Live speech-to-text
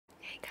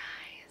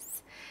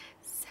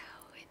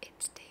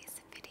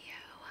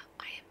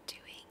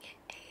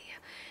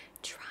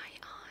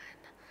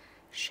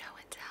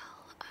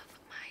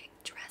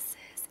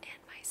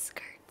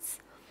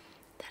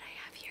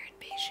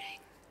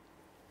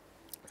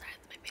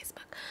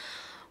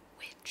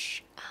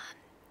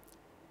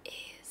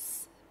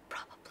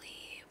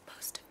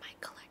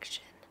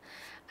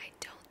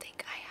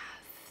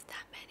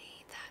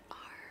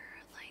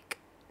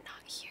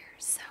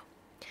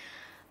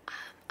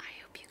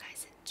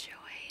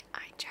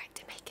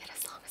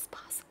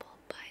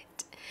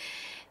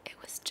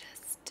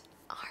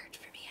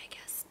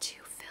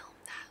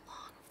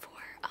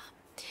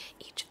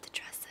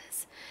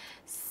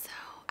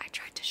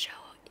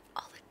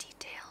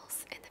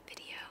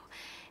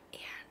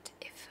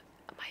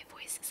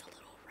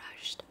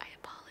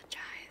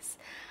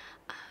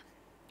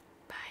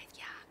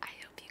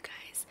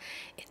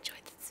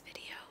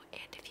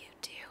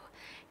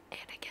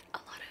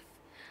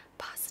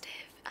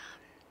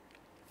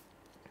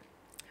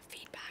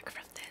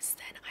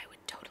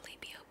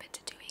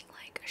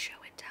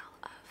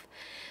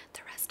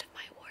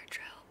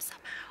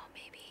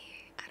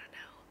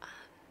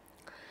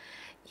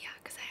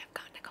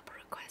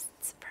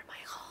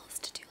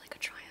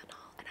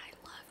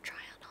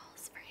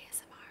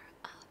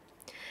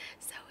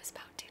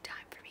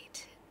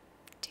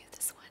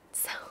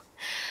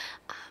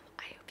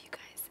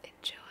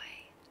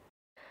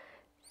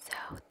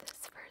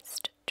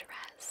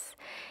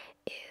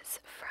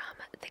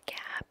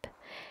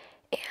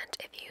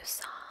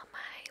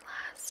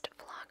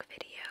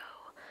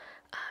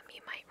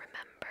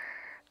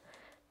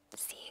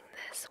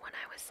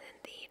in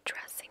the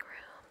dressing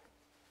room.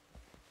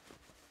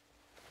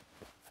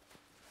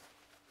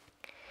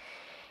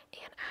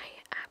 And I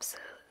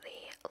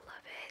absolutely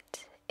love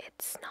it.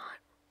 It's not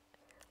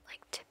like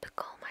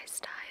typical my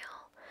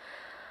style,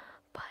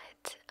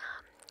 but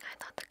I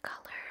thought the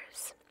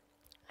colors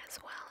as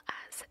well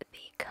as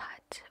the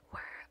cut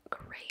were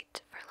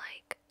great for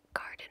like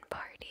garden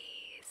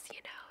parties,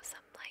 you know,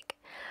 some like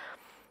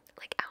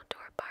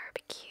outdoor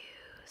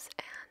barbecues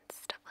and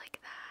stuff like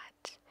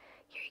that.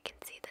 Here you can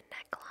see the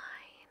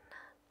neckline.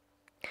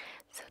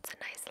 So it's a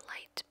nice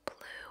light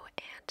blue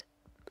and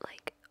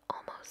like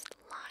almost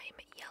lime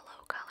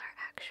yellow color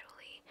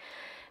actually,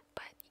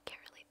 but you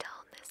can't really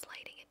tell in this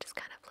lighting, it just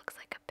kind of looks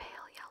like a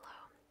pale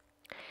yellow.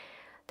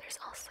 There's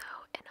also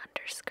an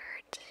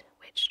underskirt,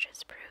 which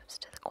just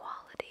proves to the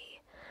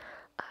quality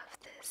of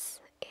this,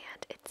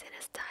 and it's in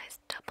a size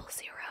 00,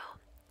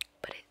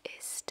 but it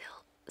is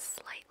still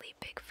slightly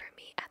big for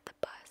me at the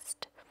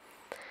bust.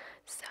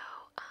 So,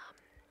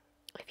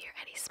 if you're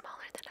any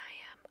smaller than I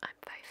am, I'm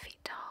 5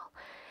 feet tall.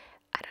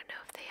 I don't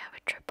know if they have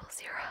a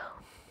 000,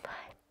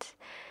 but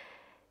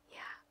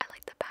yeah, I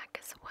like the back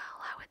as well,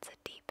 how it's a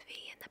deep V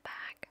in the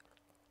back.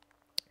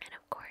 And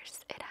of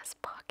course, it has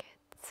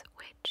pockets,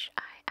 which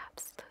I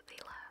absolutely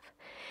love.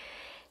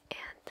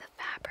 And the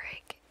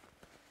fabric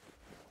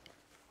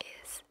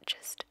is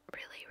just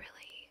really,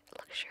 really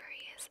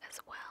luxurious as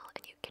well,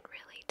 and you can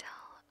really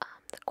tell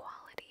the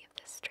quality of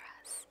this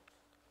dress.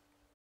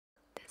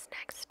 This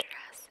next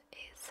dress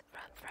is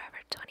from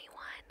Forever 21,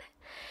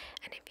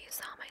 and if you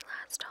saw my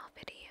last haul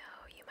video,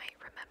 you might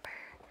remember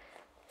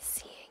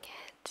seeing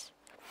it.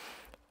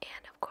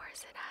 And of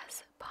course, it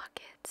has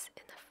pockets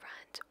in the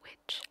front,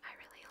 which I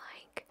really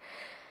like,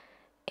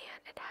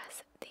 and it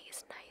has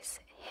these nice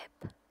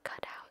hip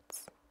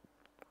cutouts,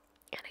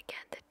 and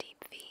again the deep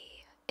V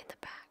in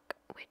the back,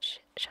 which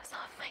shows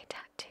off my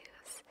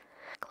tattoos.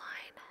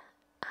 Line,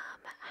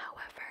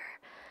 however,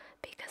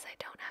 because I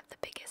don't have the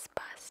biggest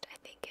bust, I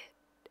think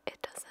it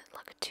doesn't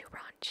look too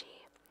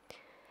raunchy,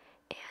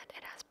 and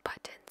it has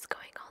buttons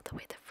going all the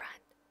way to the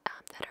front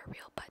that are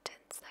real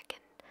buttons that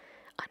can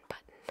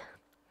unbutton,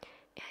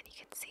 and you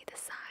can see the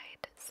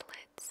side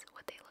slits,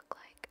 what they look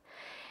like.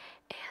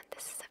 And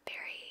this is a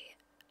very,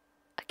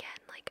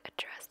 again, like a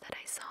dress that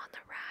I saw on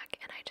the rack,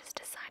 and I just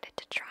decided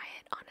to try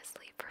it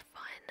honestly for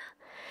fun,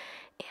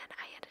 and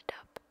I ended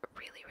up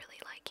really,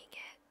 really liking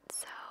it.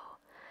 So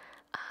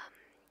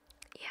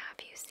yeah,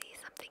 if you see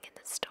something in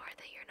the store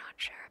that you're not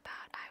sure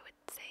about, I would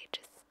say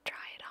just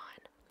try it on.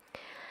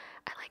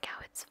 I like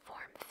how it's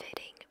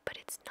form-fitting, but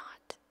it's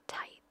not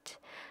tight.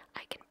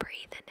 I can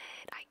breathe in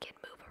it, I can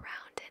move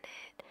around in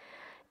it,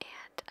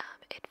 and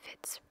it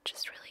fits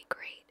just really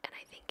great, and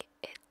I think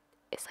it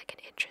is like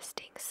an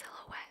interesting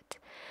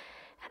silhouette,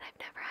 and I've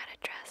never had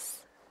a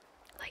dress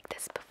like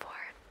this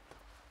before,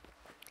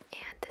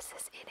 and this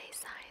is in a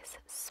size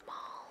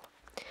small.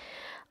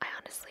 I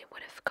honestly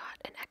would have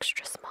got an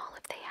extra small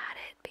if they had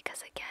it,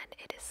 because again,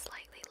 it is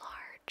slightly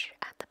large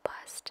at the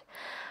bust,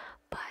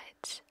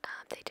 but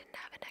they didn't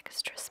have an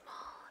extra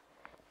small.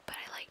 But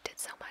I liked it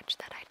so much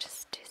that I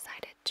just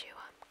decided to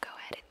go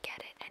ahead and get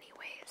it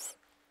anyways.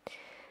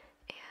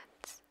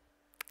 And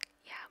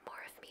yeah, more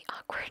of me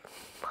awkward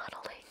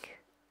modeling.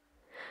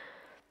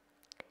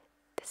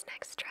 This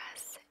next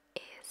dress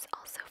is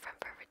also from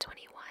Forever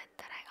 21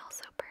 that I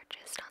also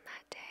purchased on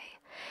that day,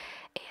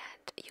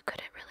 and you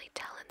couldn't really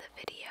tell in the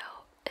video,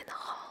 in the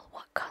haul,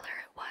 what color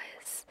it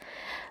was,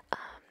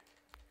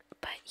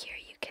 but here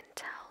you can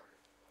tell,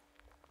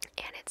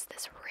 and it's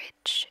this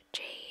rich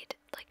jade,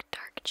 like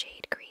dark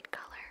jade green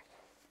color,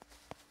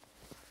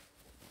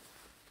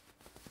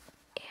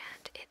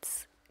 and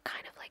it's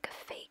kind of like a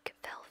fake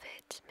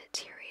velvet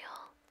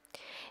material,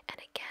 and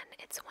again,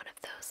 it's one of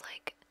those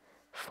like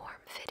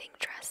form-fitting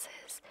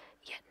dresses,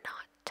 yet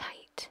not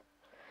tight,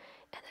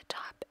 and the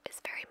top is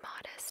very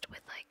modest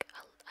with like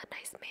a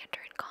nice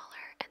mandarin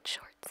collar and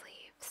short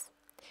sleeves.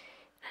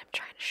 And I'm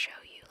trying to show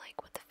you like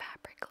what the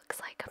fabric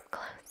looks like up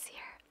close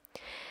here.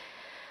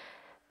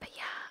 But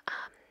yeah,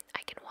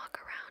 I can walk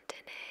around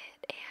in it,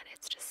 and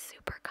it's just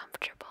super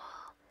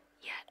comfortable,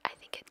 yet I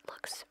think it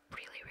looks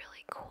really,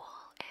 really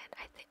cool, and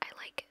I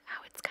like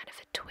how it's kind of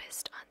a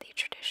twist on the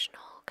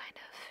traditional kind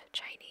of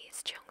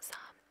Chinese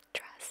cheongsam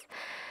dress.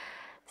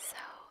 So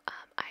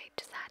I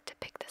just had to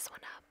pick this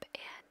one up,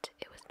 and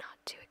it was not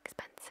too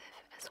expensive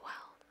as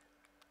well.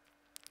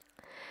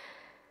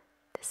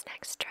 This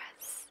next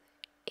dress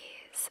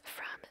is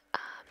from,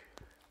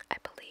 I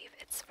believe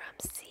it's from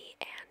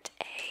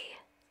C&A.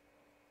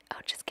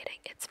 Oh, just kidding,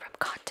 it's from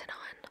Cotton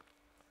On.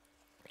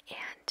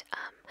 And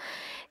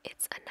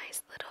it's a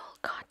nice little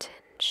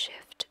cotton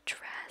shift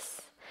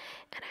dress,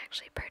 and I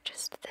actually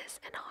purchased this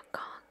in Hong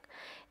Kong,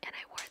 and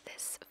I wore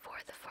this for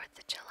the 4th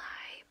of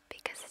July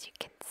because, as you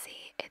can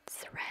see,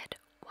 it's red,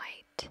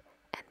 white,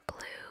 and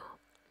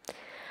blue.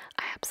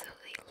 I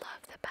absolutely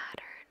love the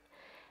pattern,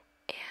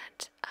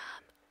 and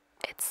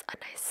it's a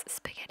nice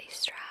spaghetti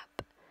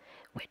strap,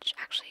 which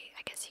actually,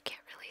 I guess you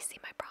can't really see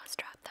my bra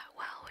strap that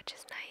well, which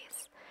is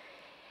nice.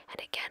 And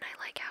again, I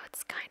like how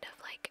it's kind of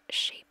like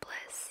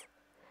shapeless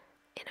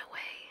in a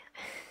way.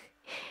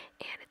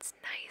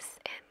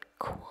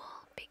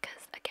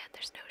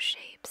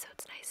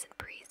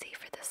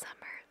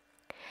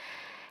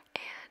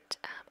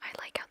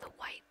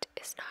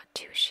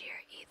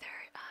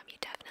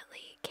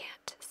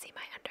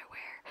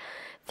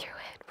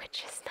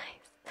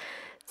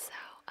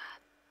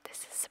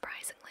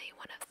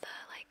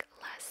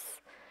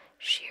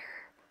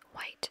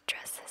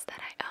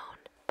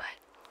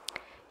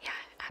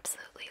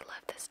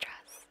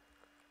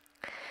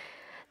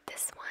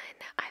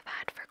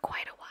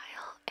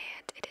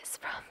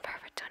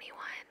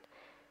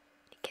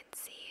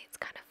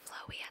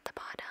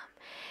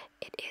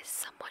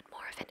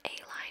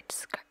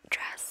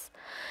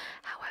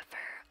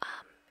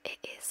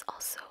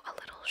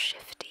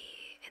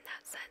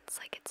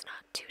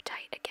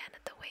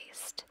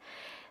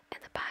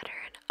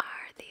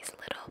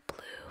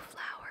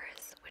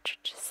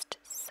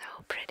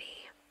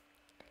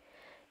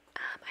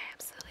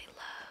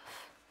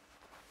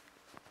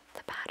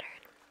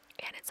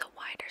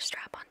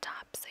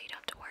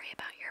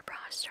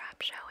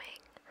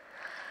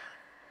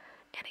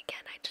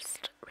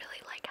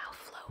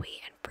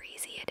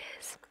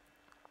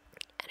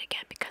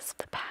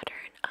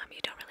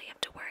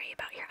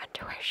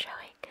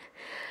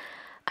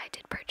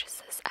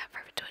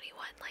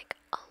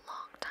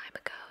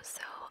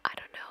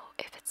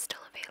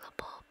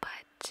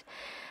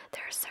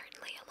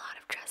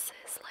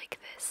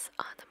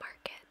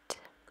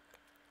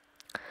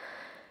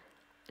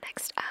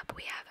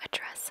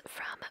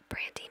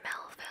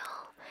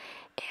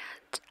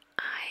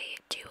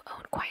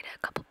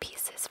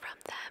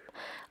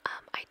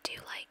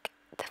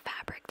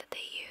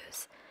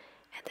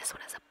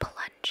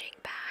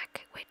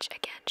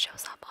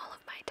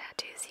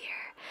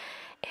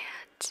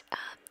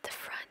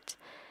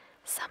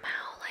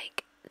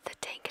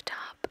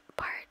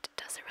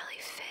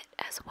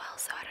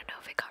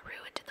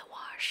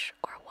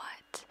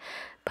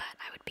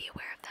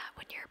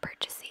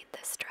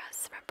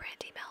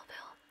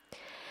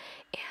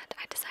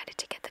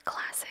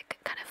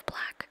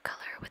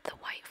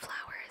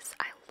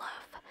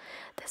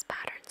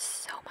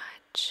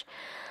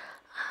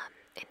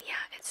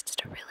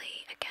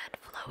 really, again,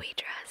 flowy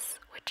dress,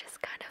 which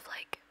is kind of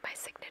like my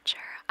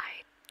signature.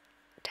 I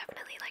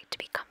definitely like to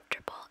be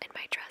comfortable in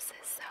my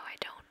dresses, so I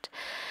don't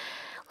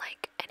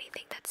like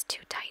anything that's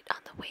too tight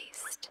on the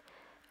waist.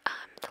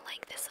 The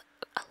length is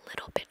a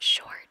little bit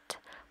short,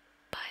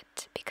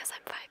 but because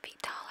I'm 5 feet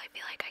tall, I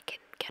feel like I can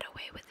get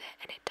away with it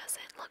and it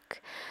doesn't look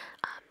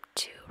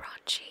too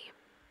raunchy.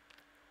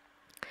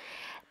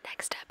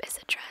 Next up is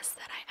a dress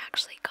that I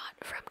actually got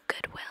from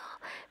Goodwill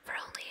for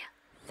only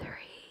 $3.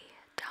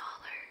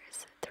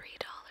 $3,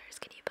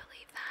 can you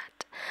believe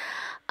that?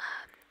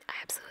 I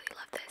absolutely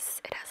love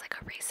this. It has like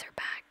a racer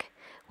back,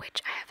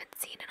 which I haven't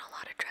seen in a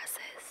lot of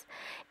dresses,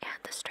 and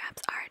the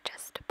straps are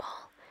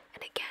adjustable.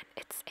 And again,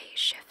 it's a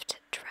shift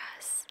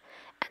dress,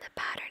 and the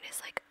pattern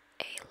is like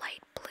a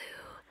light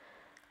blue,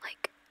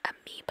 like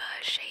amoeba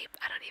shape,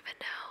 I don't even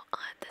know,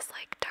 on this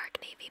like dark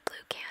navy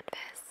blue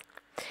canvas.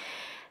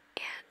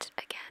 And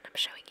again, I'm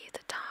showing you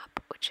the top,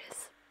 which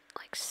is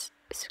like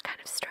kind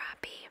of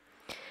strappy,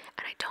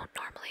 and I don't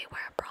normally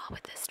wear a bra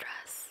with this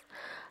dress.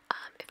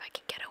 If I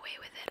can get away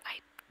with it, I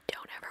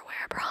don't ever wear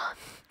a bra.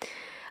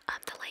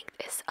 The length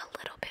is a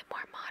little bit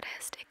more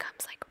modest. It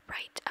comes like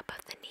right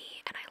above the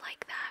knee, and I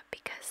like that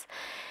because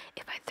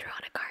if I threw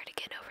on a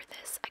cardigan over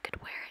this, I could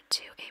wear it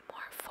to a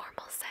more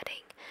formal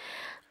setting,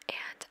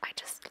 and I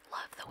just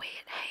love the way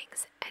it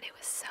hangs, and it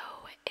was so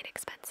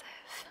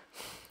inexpensive.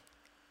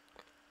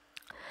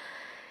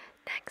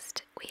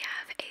 Next, we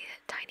have a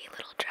tiny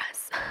little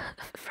dress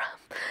from,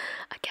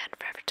 again,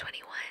 Forever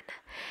 21,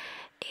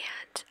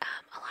 and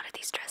a lot of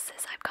these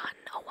dresses I've gotten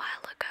a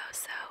while ago,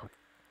 so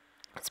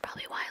that's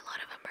probably why a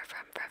lot of them are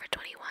from Forever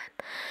 21.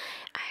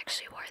 I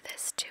actually wore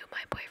this to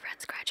my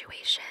boyfriend's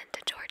graduation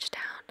to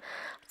Georgetown.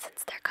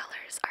 Since their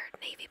colors are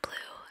navy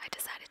blue, I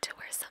decided to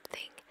wear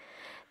something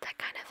that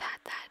kind of had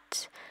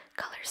that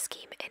color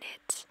scheme in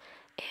it,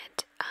 and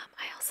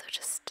I also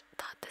just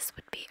thought this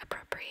would be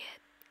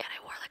appropriate, and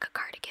I wore like a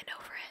cardigan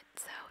over it,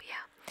 so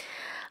yeah.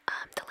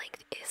 The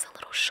length is a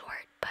little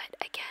short, but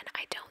again,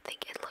 I don't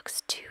think it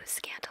looks too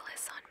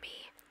scandalous on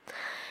me.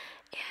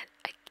 And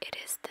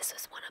this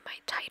was one of my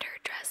tighter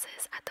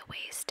dresses at the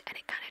waist, and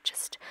it kind of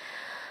just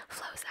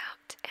flows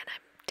out, and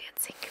I'm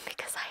dancing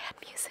because I had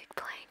music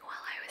playing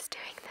while I was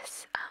doing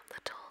this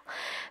little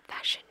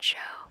fashion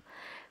show.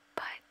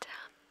 But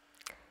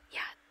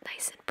yeah,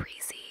 nice and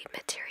breezy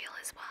material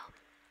as well.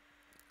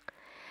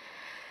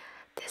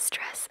 This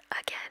dress,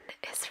 again,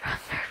 is from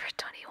Forever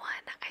 21.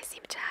 I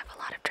seem to have a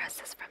lot of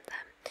dresses from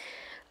them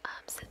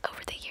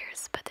over the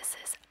years, but this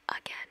is,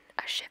 again,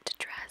 a shift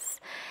dress,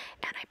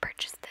 and I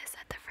purchased this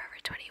at the Forever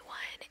 21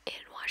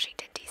 in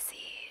Washington, D.C.,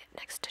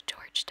 next to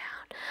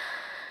Georgetown.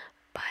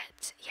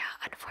 But yeah,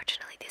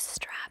 unfortunately, these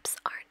straps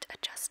aren't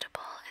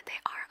adjustable, and they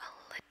are a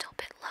little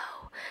bit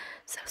low,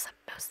 so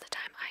most of the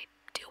time I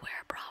do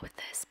wear a bra with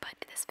this, but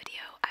in this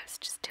video, I was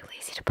just too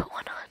lazy to put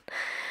one on.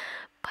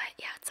 But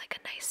yeah, it's like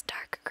a nice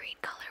dark green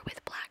color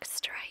with black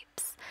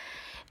stripes,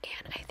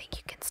 and I think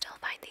you can still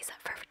find these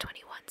at Forever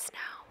 21s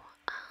now,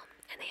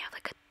 and they have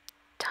like a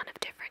ton of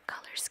different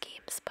color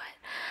schemes, but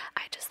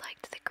I just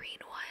liked the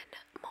green one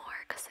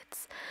more because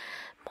it's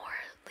more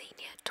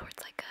lenient towards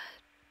like a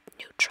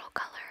neutral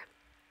color.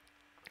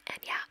 And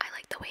yeah, I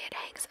like the way it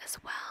hangs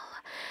as well.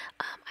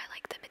 I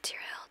like the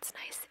material. It's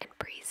nice and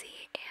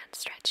breezy and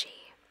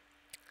stretchy.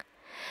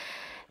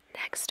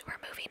 Next, we're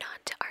moving on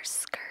to our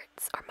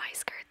skirts, or my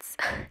skirts.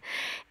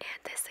 And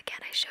this,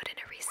 again, I showed in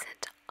a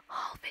recent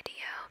haul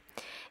video,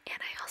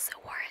 and I also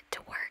wore it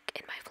to work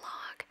in my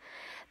vlog.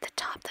 The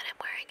top that I'm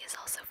wearing is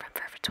also from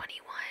Forever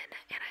 21,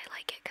 and I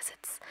like it because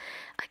it's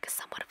like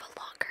somewhat of a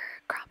longer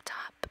crop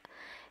top,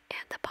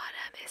 and the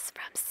bottom is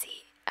from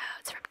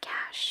it's from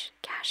Cash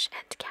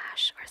and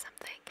Cash or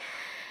something.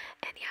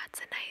 And yeah,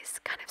 it's a nice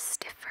kind of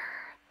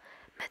stiffer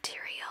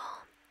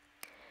material,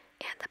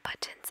 and the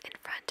buttons in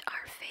front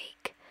are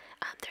fake.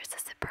 There's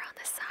a zipper on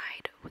the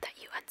side that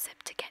you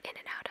unzip to get in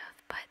and out of,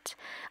 but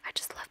I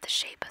just love the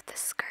shape of the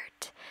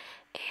skirt,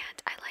 and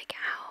I like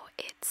how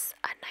it's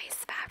a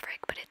nice fabric,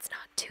 but it's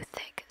not too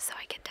thick, so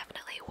I can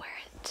definitely wear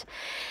it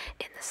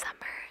in the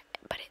summer,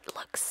 but it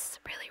looks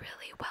really,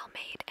 really well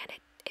made, and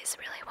it is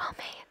really well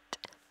made.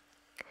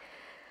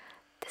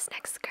 This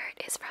next skirt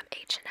is from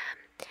H&M,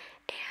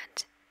 and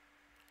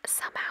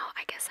somehow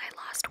I guess I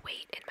lost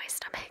weight in my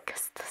stomach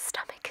because the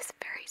stomach is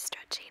very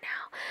stretchy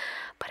now,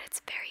 but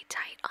it's very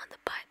tight on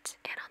the butt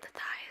and on the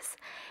thighs,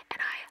 and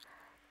I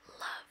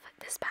love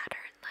this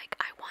pattern. Like,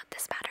 I want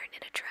this pattern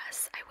in a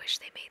dress. I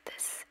wish they made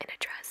this in a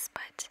dress,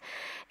 but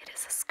it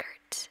is a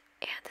skirt,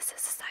 and this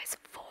is a size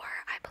 4,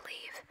 I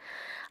believe.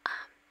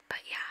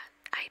 But yeah,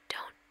 I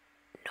don't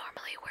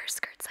normally wear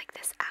skirts like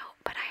this out,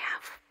 but I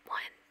have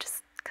one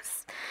just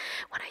because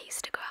when I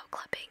used to go out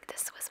clubbing,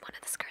 this was one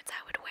of the skirts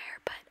I would wear,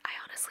 but I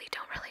honestly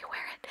don't really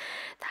wear it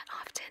that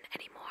often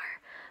anymore.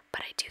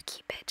 But I do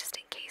keep it just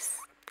in case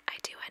I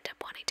do end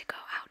up wanting to go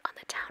out on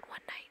the town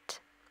one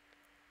night.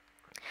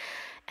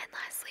 And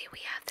lastly,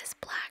 we have this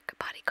black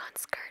bodycon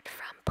skirt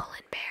from Pull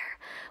 & Bear,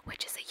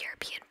 which is a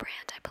European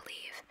brand, I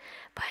believe.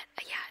 But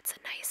yeah, it's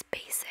a nice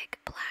basic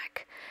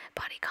black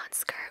bodycon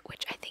skirt,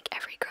 which I think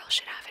every girl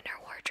should have in her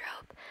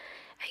wardrobe.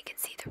 And you can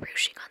see the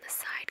ruching on the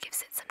side gives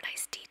it some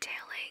nice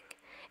detailing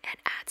and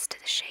adds to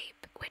the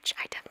shape, which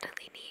I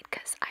definitely need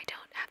because I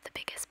don't have the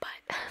biggest butt.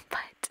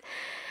 But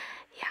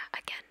yeah,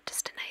 again,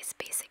 just a nice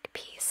basic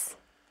piece.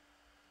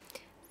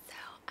 So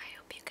I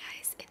hope you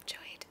guys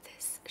enjoyed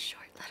this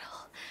short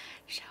little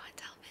show and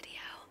tell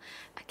video.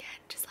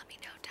 Again, just let me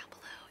know down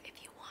below if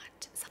you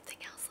want something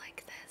else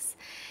like this,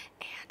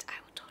 and I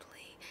will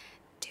totally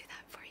do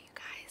that for you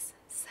guys.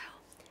 So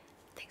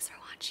thanks for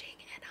watching,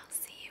 and I'll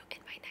see you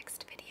in my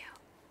next video.